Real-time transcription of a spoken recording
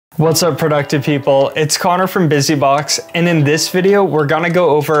What's up, productive people? It's Connor from BusyBox, and in this video, we're gonna go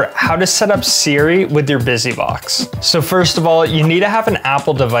over how to set up Siri with your BusyBox. So first of all, you need to have an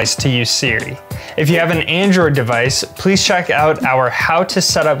Apple device to use Siri. If you have an Android device, please check out our How to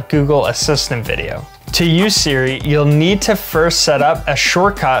Set Up Google Assistant video. To use Siri, you'll need to first set up a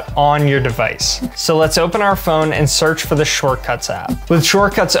shortcut on your device. So let's open our phone and search for the Shortcuts app. With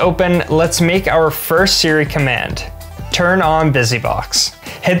Shortcuts open, let's make our first Siri command. Turn on BusyBox.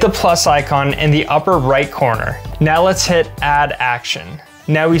 Hit the plus icon in the upper right corner. Now let's hit Add Action.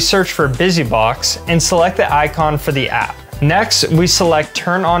 Now we search for BusyBox and select the icon for the app. Next, we select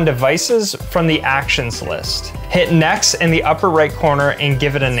Turn on Devices from the Actions list. Hit Next in the upper right corner and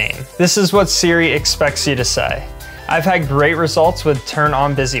give it a name. This is what Siri expects you to say. I've had great results with Turn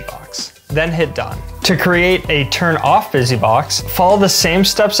on BusyBox. Then hit Done. To create a Turn off BusyBox, follow the same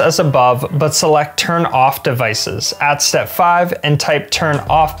steps as above, but select Turn off Devices at step 5 and type Turn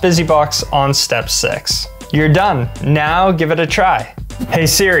off BusyBox on step 6. You're done. Now give it a try. Hey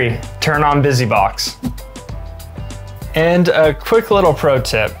Siri, turn on BusyBox. And a quick little pro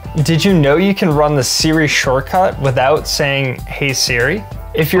tip. Did you know you can run the Siri shortcut without saying, "Hey Siri"?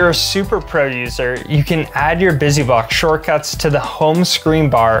 If you're a super pro user, you can add your BusyBox shortcuts to the home screen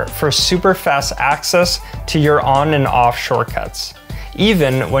bar for super fast access to your on and off shortcuts,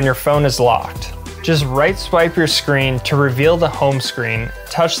 even when your phone is locked. Just right swipe your screen to reveal the home screen,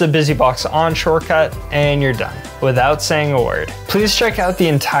 touch the BusyBox On shortcut, and you're done, without saying a word. Please check out the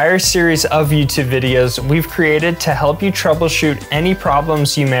entire series of YouTube videos we've created to help you troubleshoot any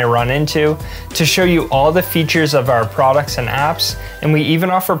problems you may run into, to show you all the features of our products and apps, and we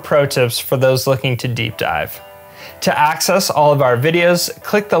even offer pro tips for those looking to deep dive. To access all of our videos,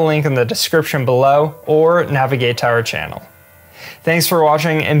 click the link in the description below or navigate to our channel. Thanks for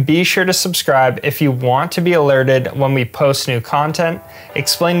watching, and be sure to subscribe if you want to be alerted when we post new content,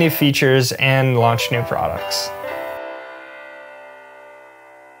 explain new features, and launch new products.